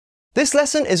This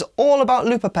lesson is all about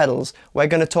looper pedals. We're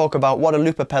going to talk about what a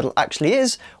looper pedal actually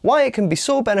is, why it can be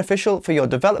so beneficial for your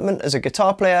development as a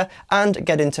guitar player, and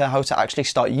get into how to actually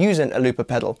start using a looper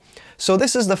pedal. So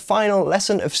this is the final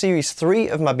lesson of series 3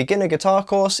 of my beginner guitar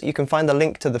course. You can find the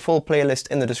link to the full playlist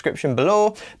in the description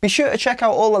below. Be sure to check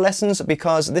out all the lessons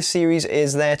because this series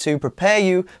is there to prepare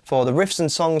you for the riffs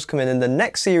and songs coming in the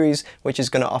next series, which is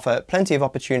going to offer plenty of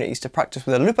opportunities to practice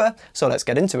with a looper. So let's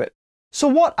get into it. So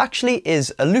what actually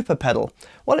is a looper pedal?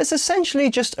 Well, it's essentially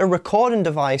just a recording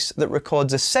device that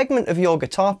records a segment of your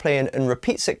guitar playing and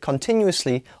repeats it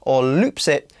continuously or loops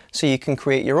it so you can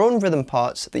create your own rhythm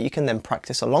parts that you can then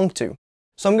practice along to.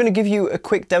 So I'm going to give you a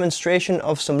quick demonstration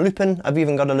of some looping. I've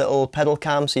even got a little pedal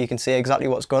cam so you can see exactly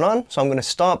what's going on. So I'm going to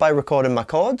start by recording my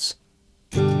chords.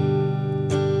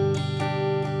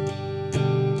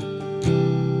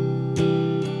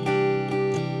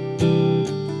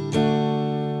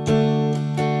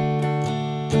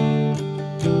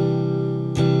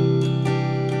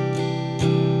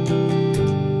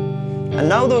 And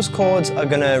now those chords are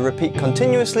going to repeat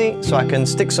continuously, so I can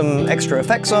stick some extra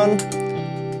effects on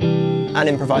and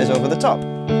improvise over the top.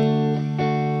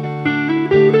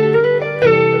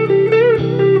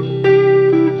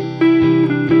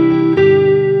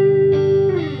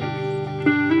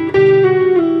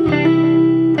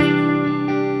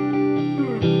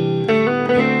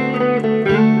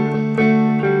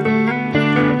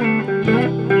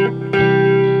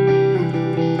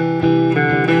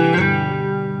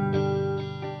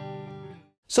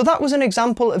 So that was an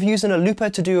example of using a looper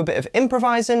to do a bit of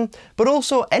improvising, but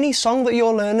also any song that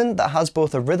you're learning that has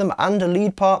both a rhythm and a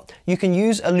lead part, you can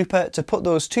use a looper to put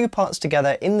those two parts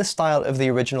together in the style of the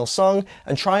original song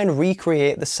and try and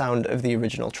recreate the sound of the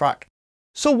original track.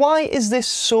 So why is this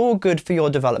so good for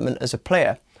your development as a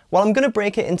player? Well, I'm going to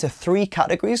break it into 3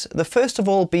 categories, the first of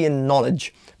all being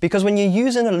knowledge. Because when you're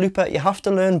using a looper, you have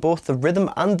to learn both the rhythm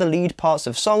and the lead parts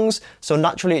of songs, so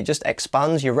naturally it just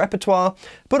expands your repertoire,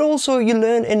 but also you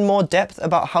learn in more depth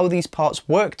about how these parts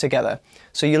work together.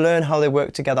 So you learn how they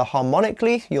work together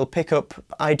harmonically, you'll pick up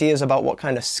ideas about what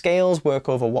kind of scales work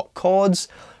over what chords,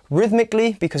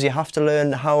 rhythmically, because you have to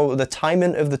learn how the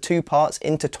timing of the two parts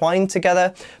intertwine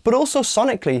together, but also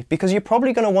sonically, because you're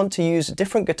probably going to want to use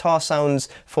different guitar sounds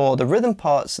for the rhythm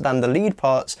parts than the lead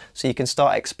parts, so you can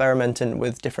start experimenting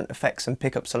with different effects and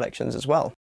pickup selections as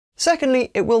well. Secondly,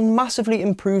 it will massively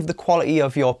improve the quality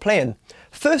of your playing.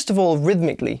 First of all,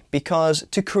 rhythmically, because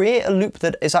to create a loop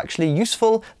that is actually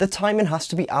useful, the timing has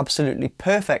to be absolutely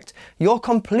perfect. You're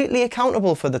completely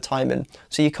accountable for the timing,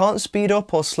 so you can't speed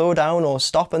up or slow down or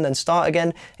stop and then start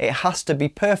again. It has to be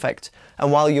perfect.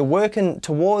 And while you're working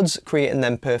towards creating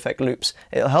them perfect loops,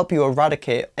 it'll help you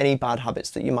eradicate any bad habits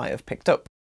that you might have picked up.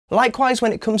 Likewise,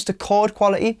 when it comes to chord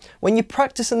quality, when you're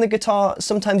practicing the guitar,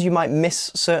 sometimes you might miss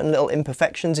certain little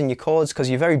imperfections in your chords because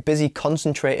you're very busy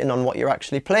concentrating on what you're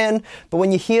actually playing, but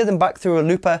when you hear them back through a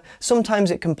looper,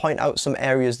 sometimes it can point out some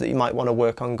areas that you might want to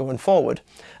work on going forward.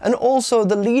 And also,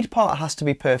 the lead part has to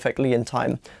be perfectly in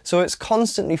time, so it's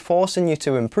constantly forcing you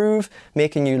to improve,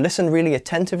 making you listen really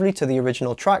attentively to the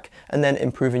original track, and then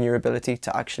improving your ability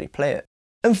to actually play it.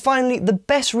 And finally, the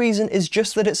best reason is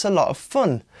just that it's a lot of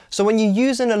fun. So when you're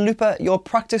using a looper, your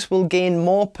practice will gain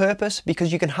more purpose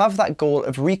because you can have that goal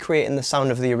of recreating the sound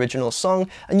of the original song,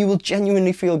 and you will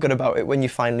genuinely feel good about it when you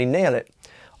finally nail it.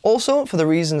 Also, for the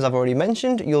reasons I've already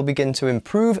mentioned, you'll begin to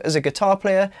improve as a guitar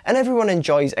player, and everyone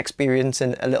enjoys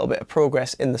experiencing a little bit of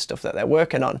progress in the stuff that they're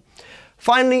working on.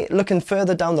 Finally, looking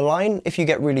further down the line, if you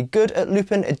get really good at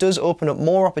looping, it does open up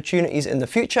more opportunities in the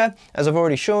future. As I've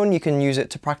already shown, you can use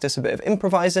it to practice a bit of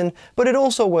improvising, but it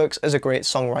also works as a great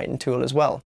songwriting tool as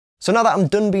well. So now that I'm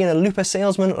done being a looper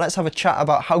salesman, let's have a chat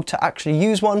about how to actually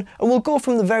use one, and we'll go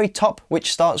from the very top,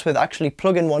 which starts with actually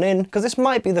plugging one in, because this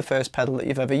might be the first pedal that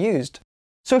you've ever used.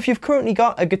 So if you've currently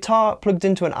got a guitar plugged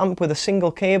into an amp with a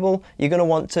single cable, you're going to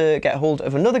want to get hold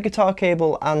of another guitar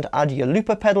cable and add your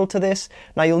looper pedal to this.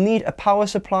 Now you'll need a power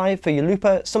supply for your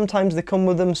looper. Sometimes they come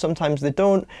with them, sometimes they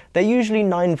don't. They're usually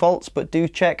 9 volts, but do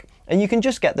check, and you can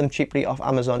just get them cheaply off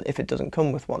Amazon if it doesn't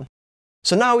come with one.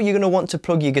 So now you're going to want to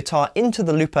plug your guitar into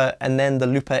the looper and then the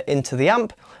looper into the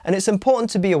amp, and it's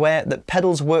important to be aware that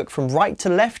pedals work from right to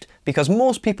left because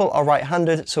most people are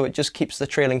right-handed, so it just keeps the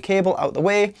trailing cable out the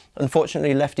way.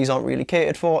 Unfortunately, lefties aren't really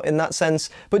catered for in that sense,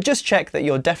 but just check that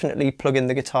you're definitely plugging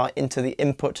the guitar into the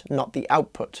input, not the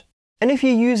output. And if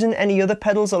you're using any other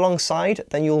pedals alongside,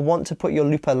 then you'll want to put your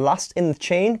looper last in the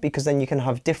chain because then you can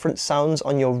have different sounds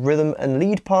on your rhythm and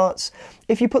lead parts.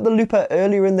 If you put the looper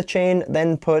earlier in the chain,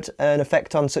 then put an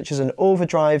effect on such as an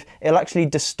overdrive, it'll actually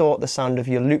distort the sound of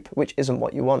your loop, which isn't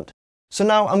what you want. So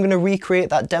now I'm going to recreate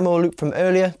that demo loop from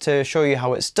earlier to show you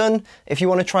how it's done. If you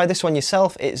want to try this one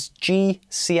yourself, it's G,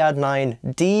 C add 9,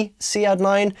 D, C add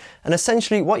 9. And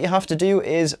essentially what you have to do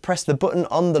is press the button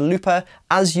on the looper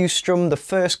as you strum the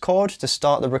first chord to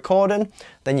start the recording.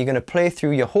 Then you're going to play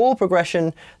through your whole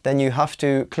progression. Then you have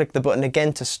to click the button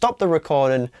again to stop the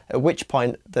recording, at which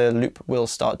point the loop will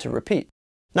start to repeat.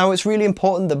 Now it's really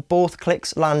important that both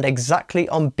clicks land exactly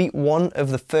on beat 1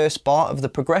 of the first bar of the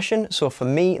progression. So for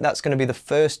me, that's going to be the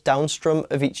first down strum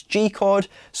of each G chord.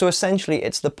 So essentially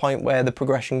it's the point where the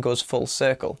progression goes full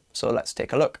circle. So let's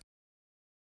take a look.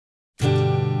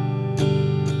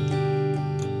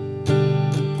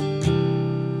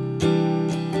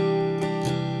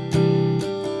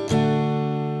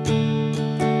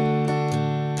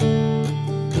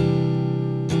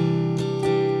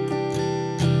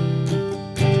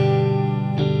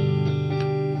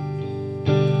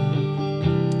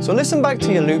 So listen back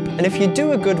to your loop, and if you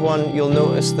do a good one, you'll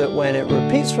notice that when it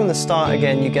repeats from the start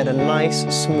again, you get a nice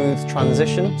smooth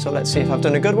transition. So let's see if I've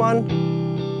done a good one.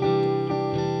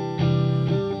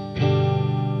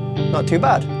 Not too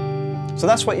bad. So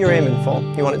that's what you're aiming for.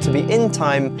 You want it to be in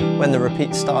time when the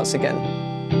repeat starts again.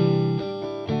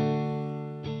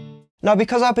 Now,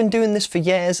 because I've been doing this for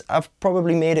years, I've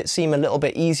probably made it seem a little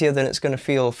bit easier than it's going to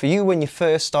feel for you when you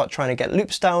first start trying to get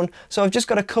loops down. So I've just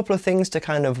got a couple of things to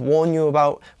kind of warn you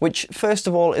about, which first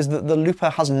of all is that the looper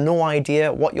has no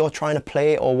idea what you're trying to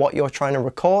play or what you're trying to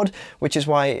record, which is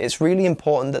why it's really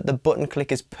important that the button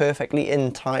click is perfectly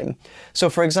in time. So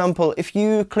for example, if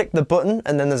you click the button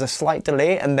and then there's a slight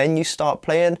delay and then you start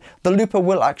playing, the looper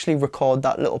will actually record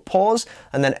that little pause,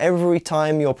 and then every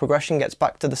time your progression gets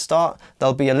back to the start,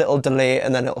 there'll be a little delay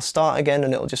and then it'll start again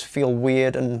and it'll just feel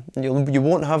weird and you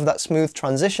won't have that smooth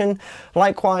transition.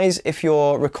 Likewise, if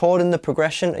you're recording the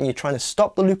progression and you're trying to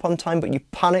stop the loop on time but you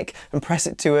panic and press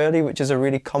it too early, which is a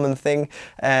really common thing,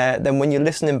 then when you're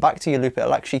listening back to your loop,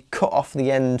 it'll actually cut off the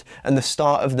end and the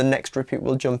start of the next repeat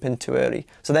will jump in too early.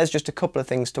 So there's just a couple of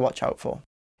things to watch out for.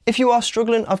 If you are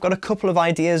struggling, I've got a couple of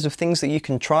ideas of things that you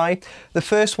can try. The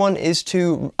first one is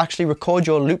to actually record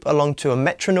your loop along to a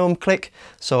metronome click.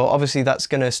 So obviously that's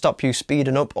going to stop you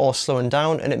speeding up or slowing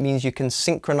down, and it means you can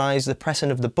synchronize the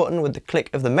pressing of the button with the click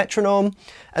of the metronome.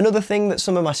 Another thing that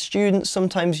some of my students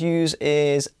sometimes use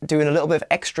is doing a little bit of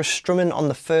extra strumming on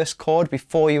the first chord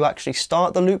before you actually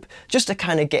start the loop, just to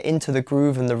kind of get into the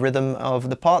groove and the rhythm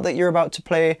of the part that you're about to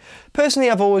play.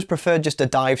 Personally, I've always preferred just to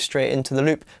dive straight into the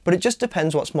loop, but it just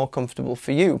depends what's more comfortable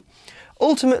for you.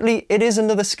 Ultimately, it is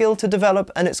another skill to develop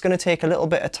and it's going to take a little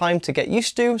bit of time to get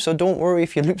used to, so don't worry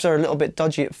if your loops are a little bit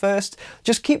dodgy at first.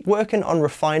 Just keep working on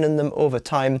refining them over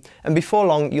time, and before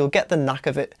long you'll get the knack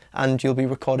of it and you'll be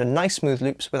recording nice smooth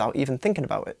loops without even thinking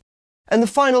about it. And the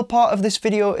final part of this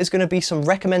video is going to be some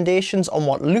recommendations on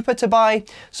what looper to buy.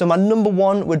 So my number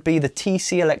one would be the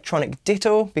TC Electronic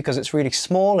Ditto, because it's really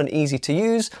small and easy to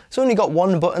use. It's only got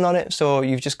one button on it, so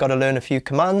you've just got to learn a few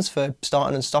commands for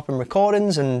starting and stopping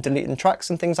recordings and deleting tracks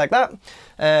and things like that.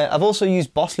 I've also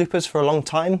used Boss loopers for a long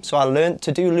time, so I learned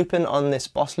to do looping on this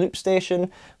Boss loop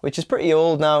station, which is pretty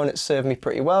old now and it's served me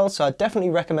pretty well, so I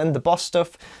definitely recommend the Boss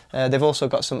stuff. They've also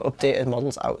got some updated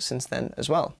models out since then as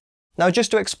well. Now,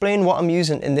 just to explain what I'm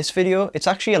using in this video, it's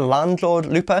actually a landlord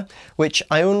looper, which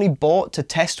I only bought to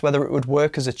test whether it would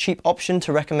work as a cheap option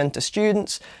to recommend to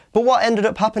students. But what ended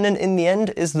up happening in the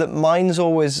end is that mine's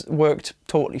always worked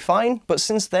totally fine, but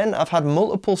since then I've had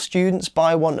multiple students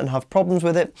buy one and have problems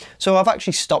with it, so I've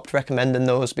actually stopped recommending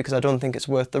those because I don't think it's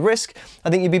worth the risk. I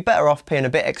think you'd be better off paying a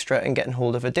bit extra and getting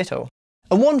hold of a Ditto.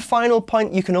 And one final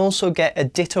point, you can also get a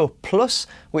Ditto Plus,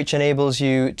 which enables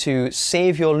you to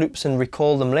save your loops and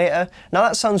recall them later. Now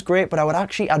that sounds great, but I would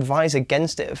actually advise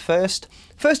against it at first.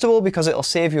 First of all, because it'll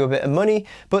save you a bit of money,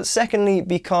 but secondly,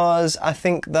 because I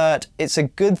think that it's a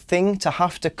good thing to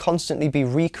have to constantly be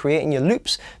recreating your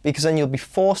loops, because then you'll be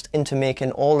forced into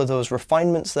making all of those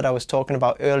refinements that I was talking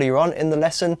about earlier on in the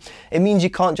lesson. It means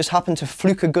you can't just happen to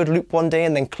fluke a good loop one day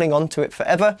and then cling on to it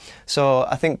forever. So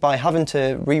I think by having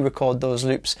to re-record those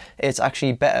loops, it's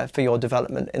actually better for your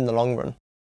development in the long run.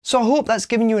 So I hope that's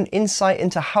given you an insight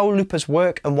into how loopers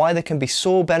work and why they can be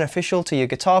so beneficial to your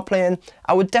guitar playing.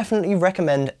 I would definitely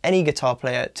recommend any guitar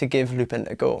player to give looping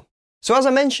a go. So as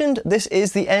I mentioned, this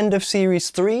is the end of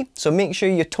Series 3, so make sure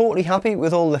you're totally happy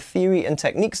with all the theory and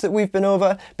techniques that we've been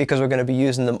over, because we're going to be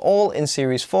using them all in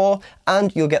Series 4,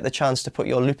 and you'll get the chance to put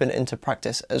your looping into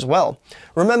practice as well.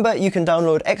 Remember, you can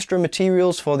download extra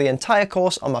materials for the entire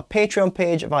course on my Patreon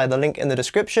page via the link in the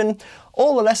description.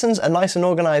 All the lessons are nice and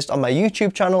organised on my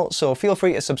YouTube channel, so feel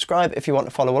free to subscribe if you want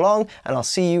to follow along, and I'll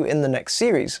see you in the next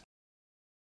series.